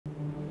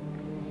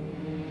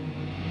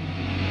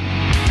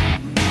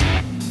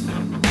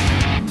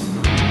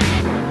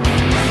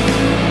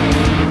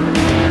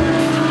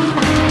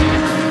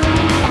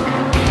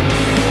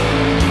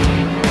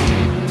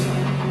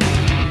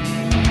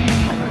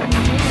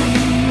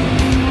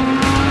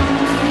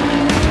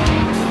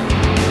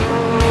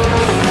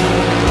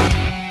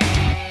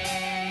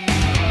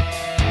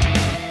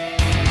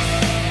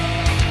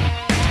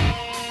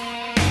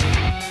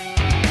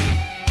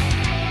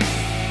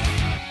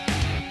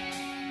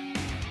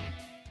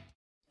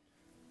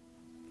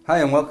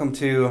Hi, and welcome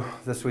to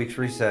this week's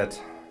Reset.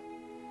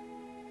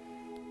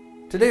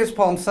 Today is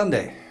Palm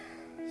Sunday,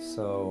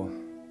 so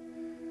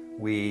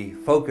we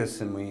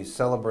focus and we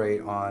celebrate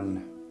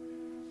on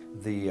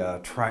the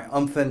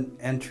triumphant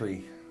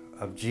entry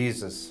of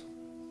Jesus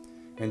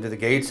into the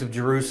gates of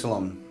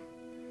Jerusalem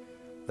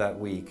that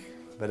week.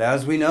 But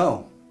as we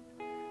know,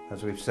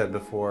 as we've said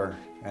before,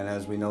 and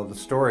as we know the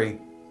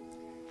story,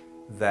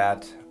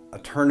 that a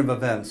turn of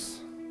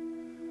events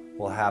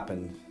will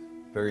happen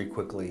very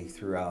quickly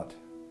throughout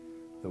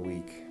the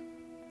week.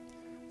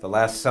 The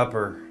Last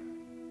Supper,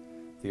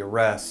 the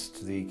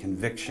arrest, the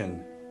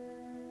conviction,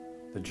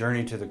 the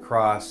journey to the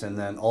cross, and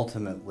then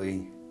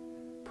ultimately,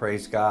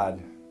 praise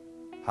God,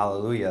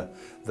 hallelujah,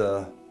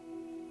 the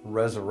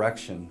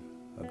resurrection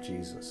of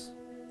Jesus.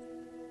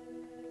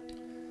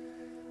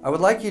 I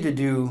would like you to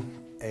do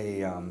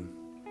an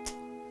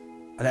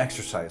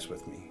exercise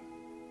with me.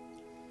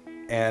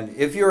 And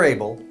if you're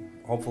able,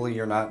 hopefully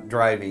you're not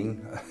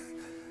driving.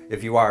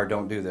 If you are,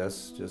 don't do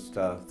this, just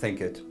think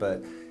it.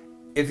 But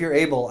if you're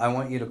able, I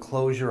want you to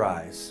close your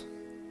eyes.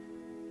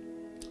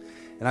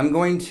 And I'm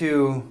going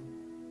to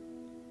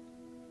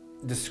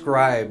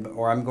describe,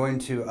 or I'm going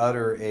to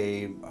utter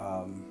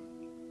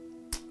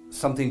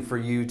something for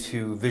you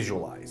to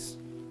visualize.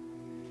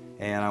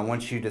 And I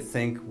want you to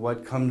think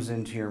what comes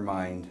into your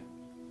mind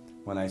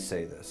when I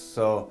say this.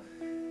 So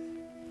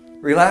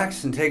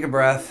relax and take a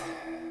breath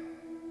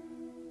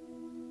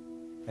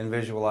and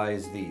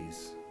visualize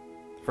these.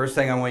 First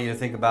thing I want you to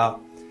think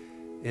about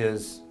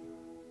is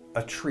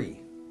a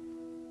tree.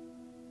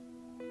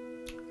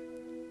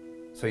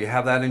 So you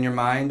have that in your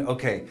mind?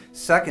 Okay.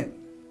 Second,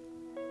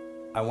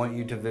 I want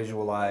you to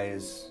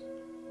visualize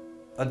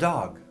a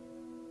dog.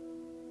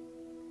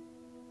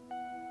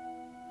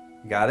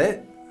 Got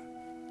it?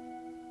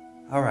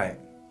 All right.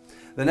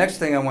 The next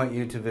thing I want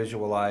you to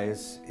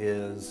visualize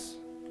is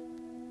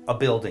a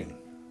building.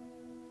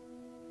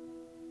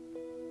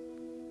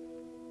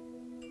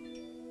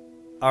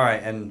 All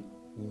right, and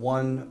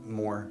one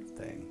more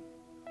thing.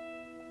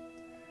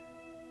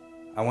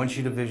 I want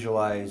you to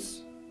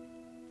visualize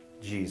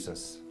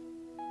Jesus.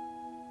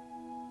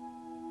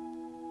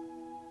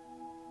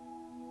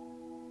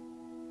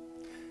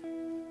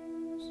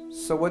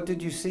 So what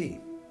did you see?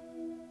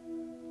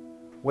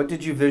 What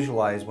did you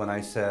visualize when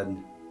I said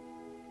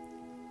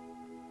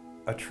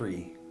a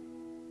tree?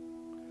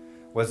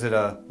 Was it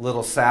a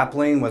little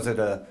sapling? Was it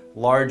a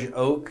large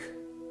oak?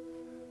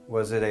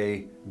 Was it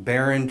a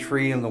barren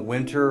tree in the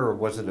winter, or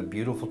was it a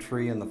beautiful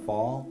tree in the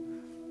fall?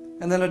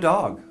 And then a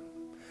dog.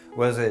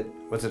 Was it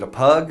a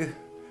pug?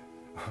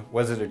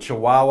 Was it a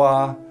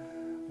chihuahua?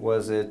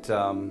 Was it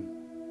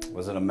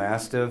a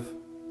mastiff?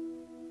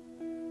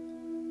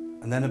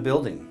 And then a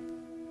building.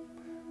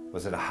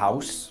 Was it a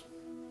house?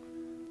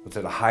 Was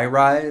it a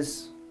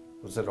high-rise?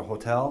 Was it a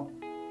hotel?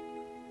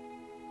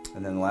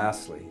 And then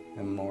lastly,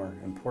 and more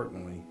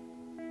importantly,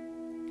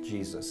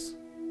 Jesus.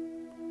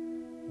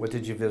 What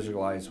did you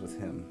visualize with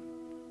him?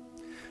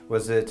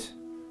 Was it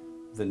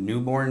the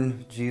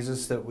newborn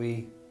Jesus that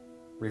we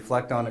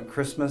reflect on at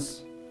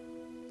Christmas?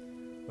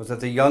 Was it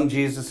the young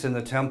Jesus in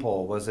the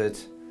temple? Was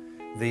it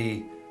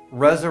the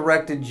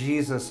resurrected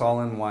Jesus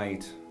all in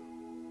white?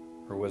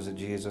 Or was it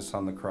Jesus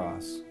on the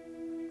cross?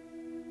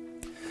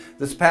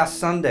 This past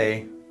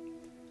Sunday,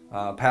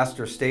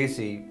 Pastor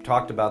Stacy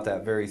talked about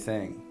that very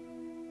thing.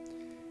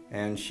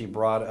 And she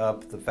brought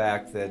up the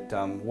fact that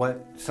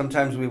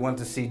sometimes we want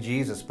to see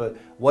Jesus, but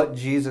what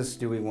Jesus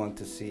do we want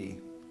to see?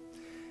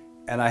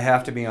 And I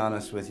have to be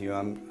honest with you.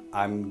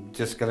 I'm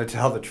just going to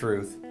tell the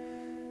truth.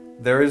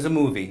 There is a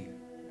movie.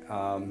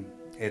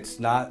 It's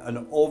not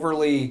an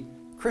overly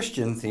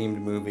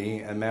Christian-themed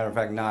movie. As a matter of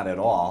fact, not at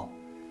all.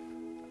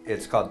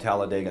 It's called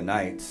Talladega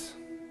Nights,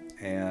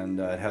 and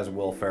it has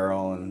Will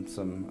Ferrell and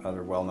some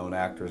other well-known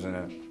actors in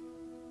it.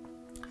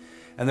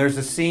 And there's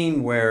a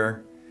scene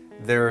where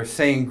they're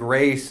saying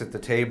grace at the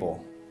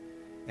table.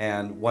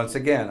 And once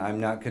again, I'm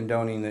not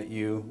condoning that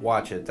you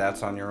watch it.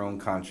 That's on your own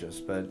conscience.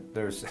 But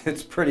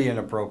it's pretty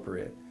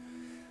inappropriate.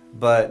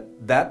 But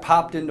that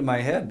popped into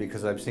my head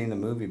because I've seen the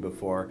movie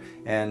before.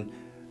 And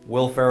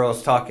Will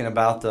Ferrell's talking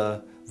about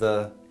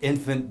the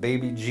infant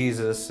baby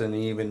Jesus, and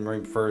he even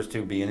refers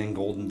to being in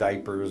golden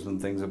diapers and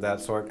things of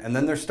that sort. And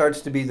then there starts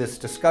to be this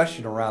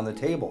discussion around the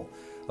table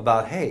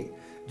about, hey,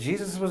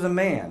 Jesus was a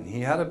man.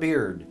 He had a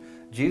beard.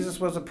 Jesus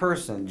was a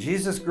person.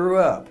 Jesus grew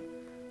up.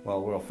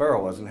 Well, Will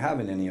Ferrell wasn't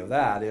having any of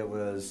that. It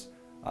was,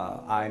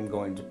 I'm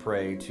going to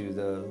pray to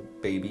the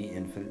baby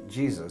infant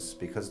Jesus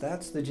because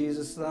that's the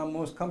Jesus that I'm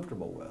most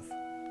comfortable with.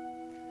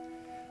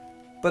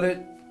 But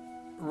it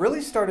really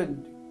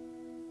started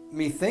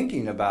me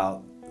thinking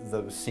about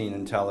the scene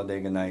in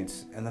Talladega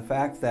Nights and the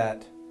fact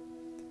that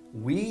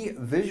we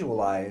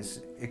visualize,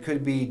 it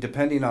could be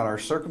depending on our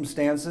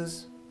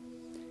circumstances,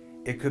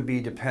 it could be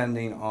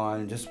depending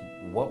on just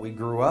what we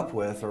grew up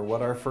with or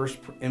what our first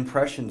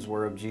impressions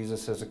were of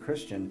Jesus as a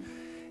Christian.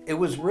 It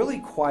was really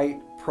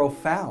quite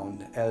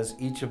profound as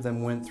each of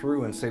them went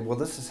through and said, well,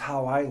 this is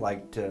how I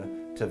like to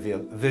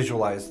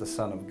visualize the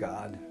Son of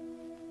God.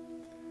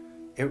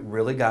 it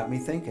really got me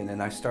thinking.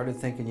 And I started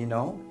thinking, you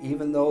know,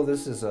 even though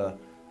this is a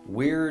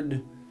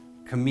weird,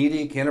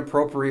 comedic,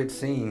 inappropriate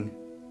scene,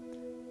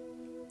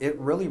 it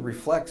really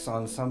reflects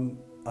on some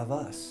of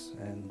us.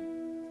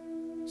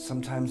 And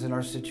sometimes in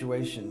our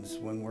situations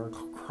when we're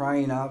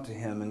crying out to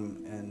Him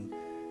and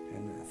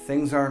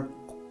things aren't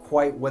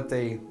quite what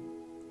they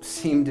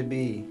seem to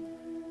be,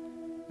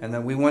 and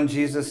that we want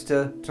Jesus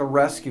to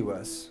rescue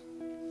us,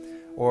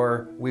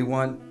 or we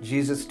want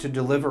Jesus to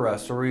deliver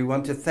us, or we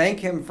want to thank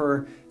Him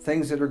for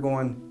things that are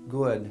going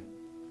good.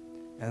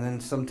 And then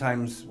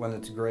sometimes when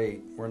it's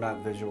great, we're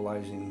not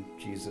visualizing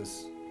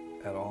Jesus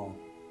at all.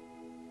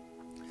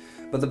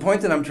 But the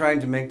point that I'm trying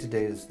to make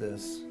today is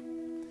this.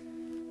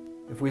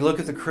 If we look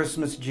at the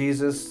Christmas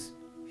Jesus,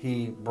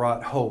 He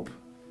brought hope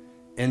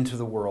into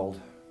the world.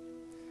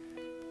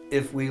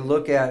 If we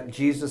look at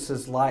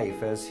Jesus'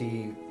 life as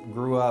He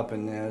grew up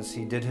and as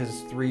He did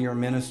His 3-year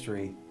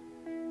ministry,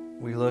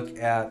 we look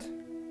at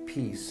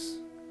peace,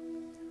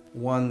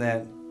 one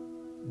that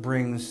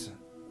brings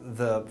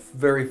the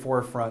very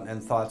forefront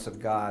and thoughts of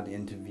God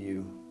into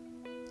view.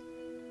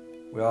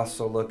 We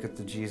also look at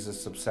the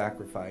Jesus of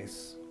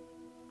sacrifice.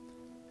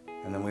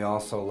 And then we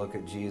also look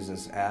at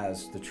Jesus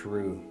as the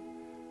true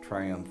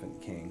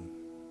triumphant King.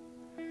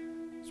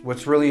 So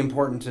what's really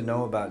important to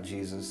know about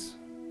Jesus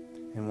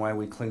and why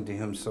we cling to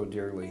Him so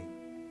dearly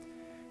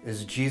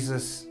is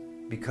Jesus,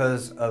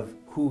 because of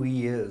who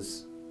He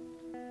is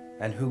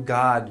and who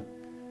God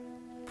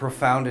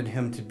profounded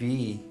Him to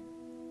be,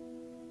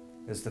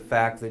 is the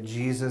fact that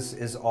Jesus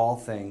is all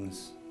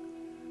things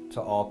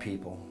to all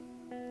people.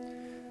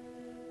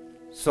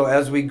 So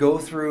as we go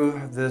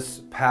through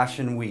this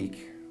Passion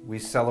Week, we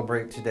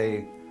celebrate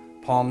today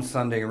Palm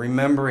Sunday,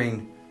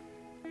 remembering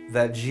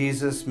that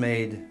Jesus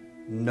made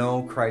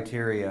no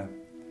criteria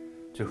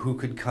to who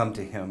could come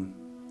to Him.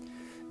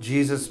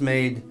 Jesus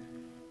made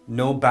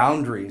no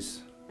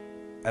boundaries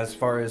as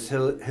far as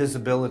His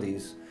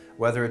abilities,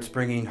 whether it's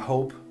bringing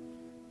hope,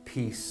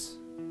 peace,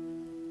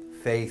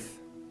 faith,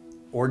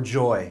 or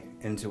joy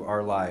into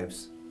our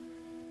lives.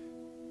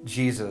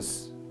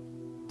 Jesus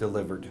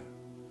delivered.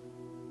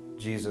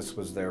 Jesus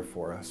was there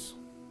for us.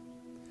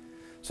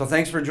 So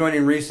thanks for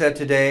joining Reset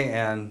today,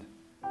 and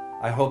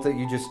I hope that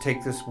you just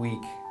take this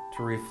week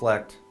to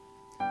reflect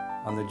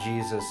on the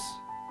Jesus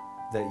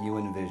that you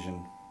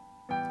envision,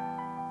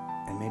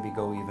 and maybe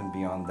go even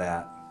beyond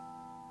that.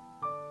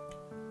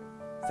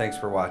 Thanks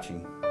for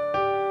watching.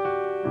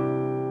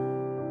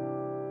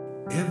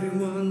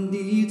 Everyone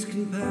needs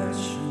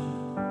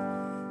compassion,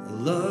 a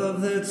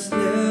love that's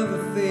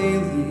never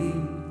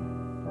failing.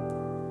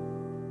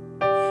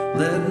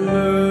 Let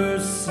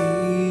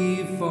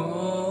mercy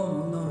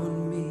fall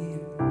on me.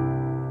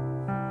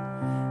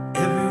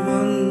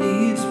 Everyone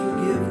needs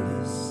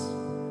forgiveness,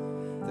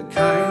 the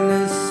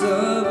kindness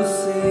of a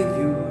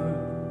Savior,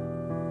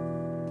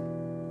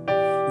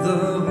 the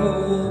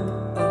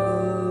hope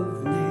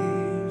of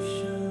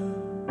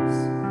nations.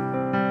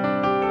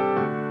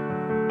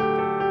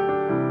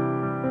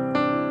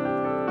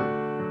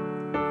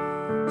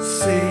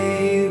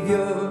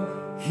 Savior,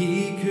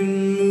 He can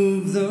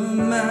move the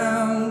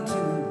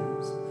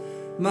mountains.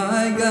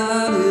 My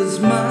God is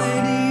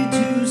mighty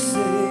to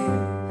save.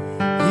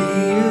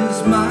 He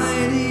is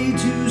mighty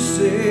to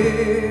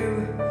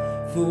save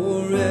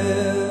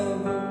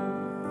forever.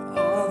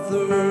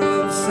 Author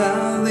of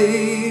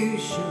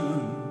salvation,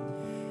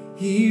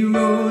 He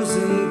rose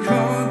and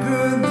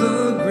conquered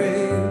the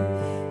grave.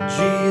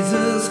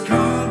 Jesus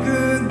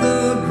conquered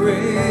the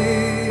grave.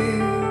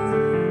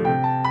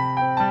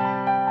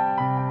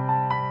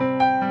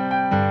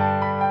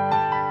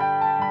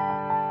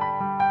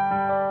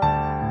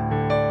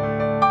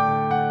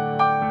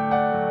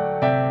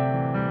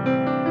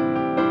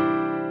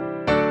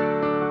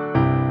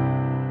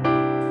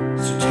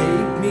 So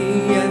take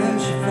me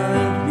as you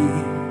find me,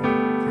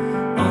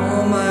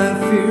 all my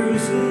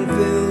fears and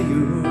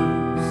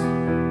failures.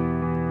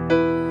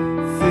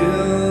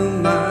 Fill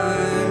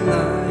my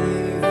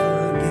life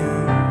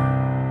again.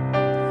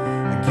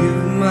 I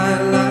give my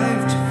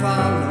life to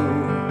follow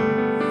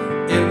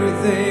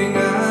everything I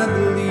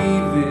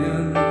believe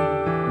in.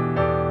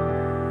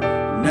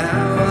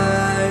 Now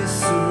I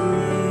surrender.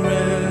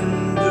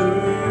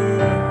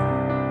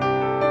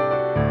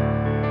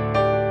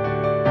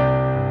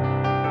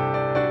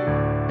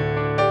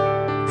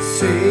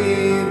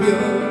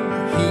 Savior,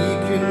 He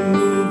can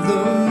move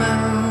the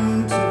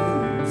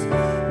mountains.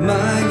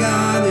 My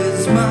God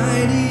is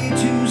mighty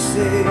to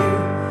save.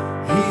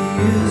 He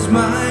is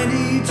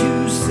mighty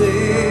to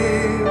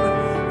save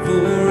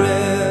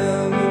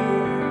forever.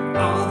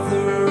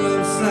 Author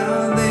of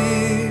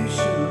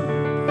salvation,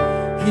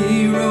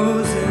 He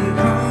rose and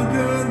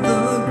conquered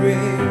the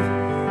grave.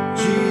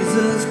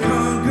 Jesus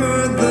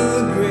conquered the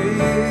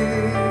grave.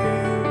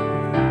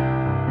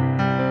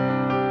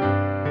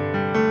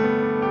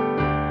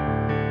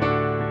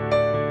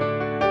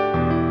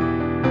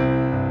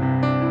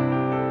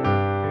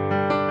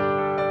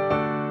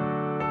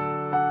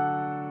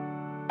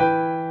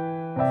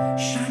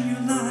 Shine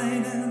your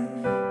light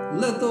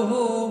and let the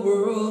whole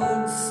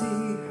world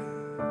see.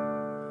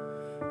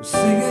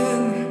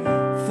 singing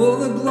for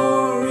the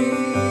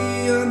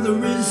glory of the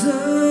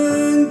risen